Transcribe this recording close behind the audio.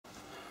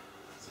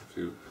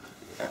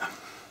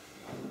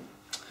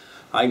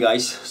Hi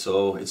guys,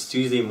 so it's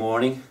Tuesday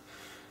morning.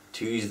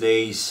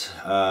 Tuesdays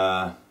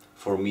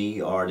for me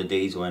are the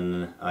days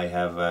when I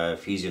have a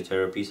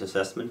physiotherapy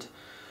assessment.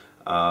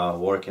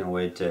 Working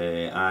with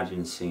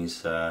Adrian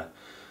since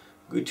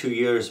good 2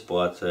 years,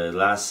 but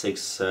last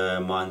 6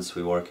 months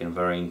we working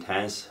very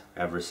intense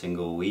every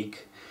single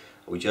week.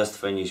 We just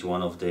finished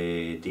one of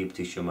the deep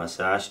tissue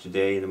massage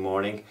today in the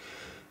morning,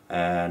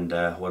 and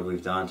what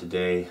we've done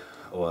today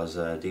was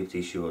deep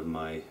tissue with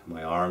my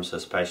arms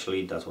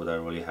especially. That's what I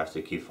really have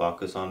to keep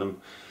focus on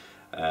them,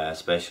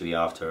 especially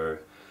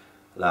after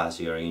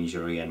last year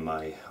injury and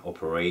my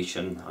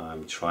operation.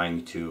 I'm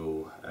trying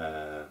to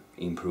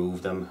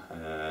improve them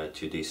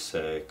to this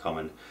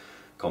common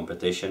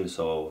competition,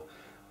 so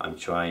I'm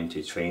trying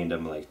to train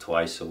them like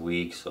twice a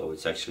week, so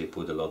it's actually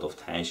put a lot of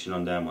tension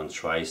on them, on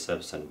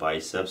triceps and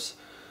biceps,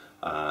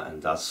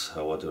 and that's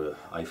what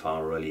I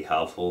found really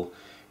helpful.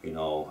 You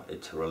know,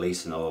 it's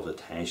releasing all of the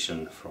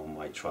tension from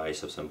my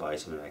triceps and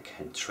biceps, and I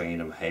can train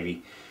them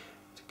heavy,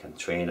 I can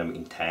train them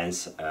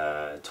intense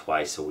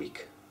twice a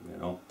week, you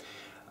know.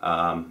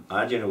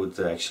 Adrian would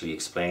actually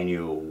explain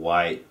you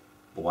why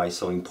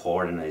so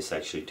important it's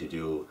actually to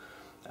do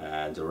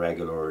the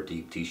regular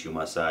deep tissue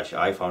massage.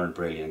 I found it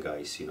brilliant,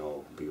 guys. You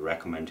know, we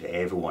recommend to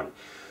everyone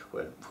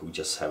who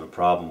just have a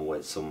problem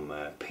with some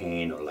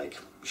pain, or like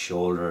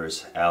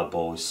shoulders,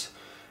 elbows,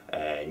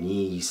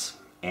 knees,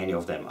 any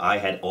of them. I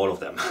had all of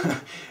them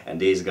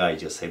and this guy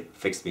just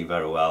fixed me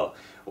very well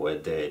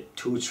with the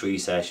 2-3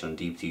 session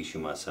deep tissue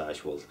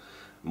massage. Well,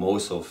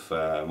 most of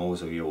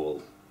you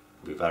will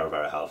be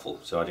very helpful.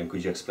 So Adrian,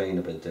 could you explain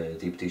a bit the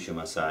deep tissue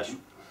massage?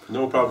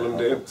 No problem,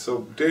 Dave.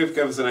 So Dave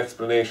gave us an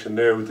explanation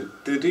there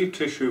with the deep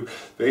tissue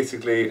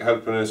basically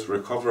helping us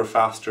recover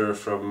faster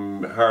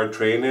from hard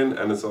training,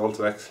 and it's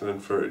also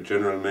excellent for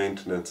general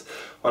maintenance.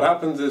 What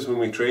happens is when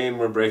we train,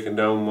 we're breaking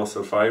down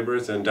muscle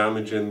fibres and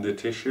damaging the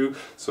tissue,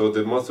 so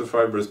the muscle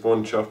fibres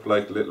bunch up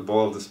like little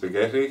balls of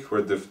spaghetti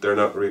where they're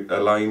not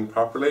aligned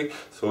properly.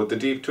 So what the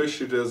deep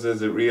tissue does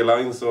is it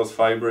realigns those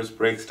fibres,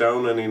 breaks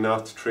down any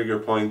knots, trigger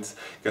points,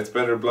 gets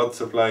better blood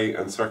supply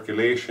and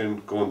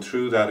circulation going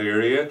through that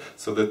area,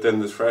 so that then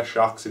there's fresh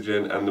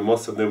oxygen and the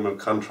muscle then will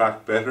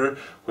contract better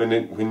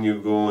when you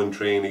go and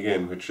train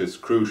again, which is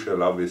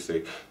crucial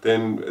obviously.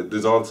 Then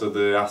there's also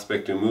the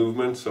aspect of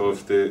movement, so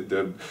if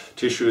the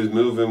tissue is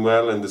moving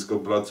well and there's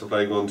good blood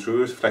supply going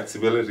through it,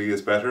 flexibility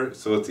is better,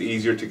 so it's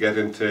easier to get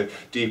into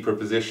deeper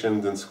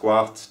positions in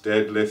squats,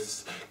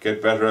 deadlifts,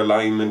 get better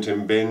alignment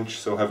in bench,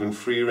 so having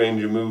free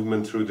range of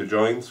movement through the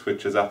joints,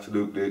 which is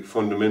absolutely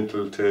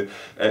fundamental to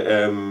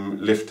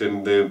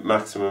lifting the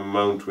maximum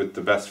amount with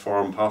the best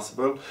form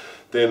possible.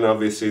 Then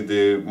obviously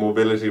the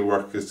mobility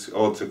work is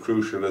also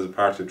crucial as a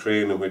part of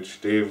training,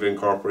 which Dave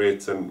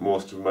incorporates and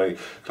most of my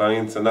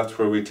clients, and that's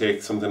where we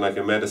take something like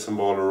a medicine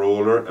ball or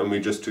roller and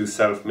we just do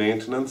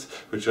self-maintenance,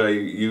 which I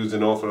use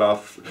an awful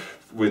lot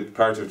with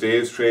part of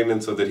Dave's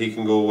training, so that he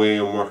can go away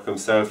and work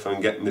himself on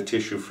getting the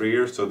tissue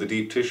freer. So the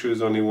deep tissue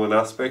is only one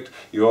aspect.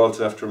 You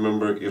also have to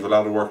remember you have a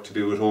lot of work to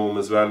do at home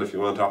as well if you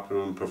want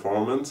optimum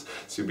performance.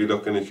 So you'll be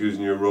looking at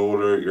using your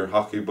roller, your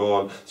hockey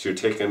ball, so you're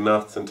taking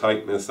knots and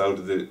tightness out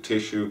of the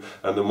tissue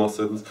and the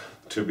muscles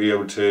to be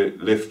able to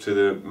lift to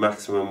the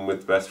maximum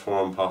with the best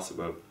form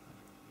possible.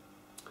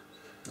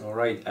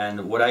 Alright,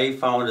 and what I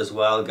found as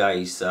well,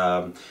 guys,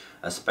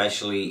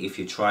 especially if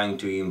you're trying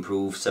to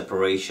improve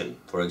separation,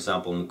 for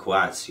example in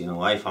quads, you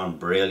know, I found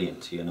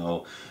brilliant, you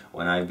know,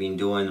 when I've been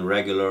doing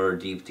regular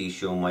deep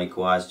tissue on my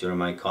quads during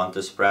my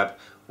contest prep,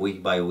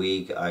 week by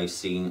week, I've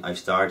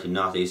started to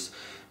notice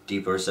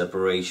deeper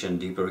separation,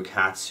 deeper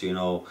cuts, you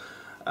know.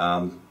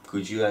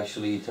 Could you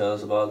actually tell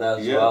us about that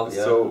as well?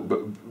 Yeah.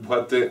 So,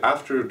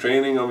 after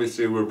training,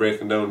 obviously we're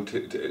breaking down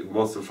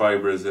muscle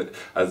fibres,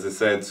 as I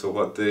said. So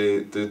what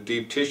the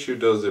deep tissue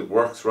does, it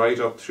works right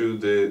up through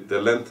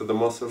the length of the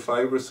muscle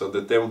fibres, so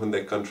that then when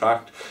they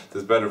contract,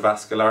 there's better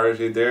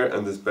vascularity there,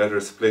 and there's better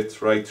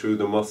splits right through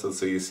the muscle.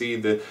 So you see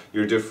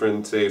your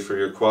different, say for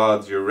your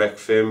quads, your rec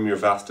fem, your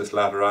vastus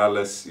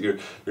lateralis, your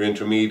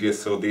intermedius.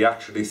 So they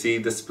actually see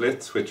the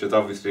splits, which is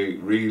obviously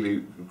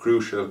really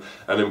crucial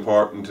and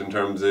important in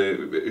terms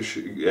of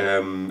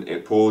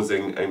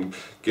posing and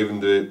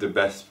giving the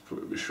best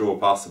show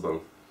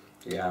possible,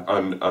 yeah,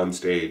 on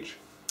stage.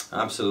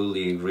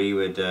 Absolutely agree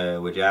with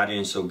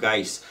Adrian. So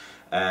guys,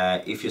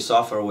 if you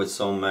suffer with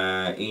some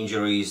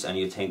injuries and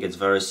you think it's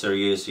very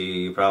serious,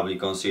 you probably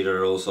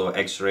consider also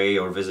x-ray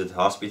or visit the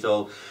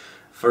hospital.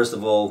 First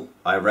of all,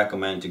 I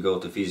recommend to go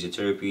to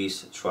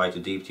physiotherapies, try to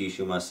deep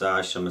tissue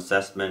massage, some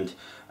assessment,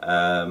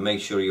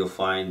 make sure you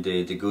find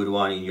the good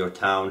one in your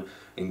town.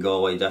 In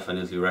Galway,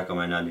 definitely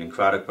recommend Adrian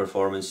Craddock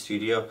Performance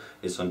Studio.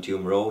 It's on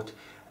Tuam Road.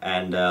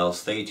 And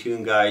stay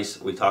tuned,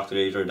 guys. We'll talk to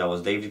you later. That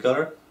was David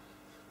Guller.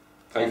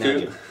 Thank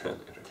you.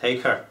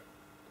 Take care.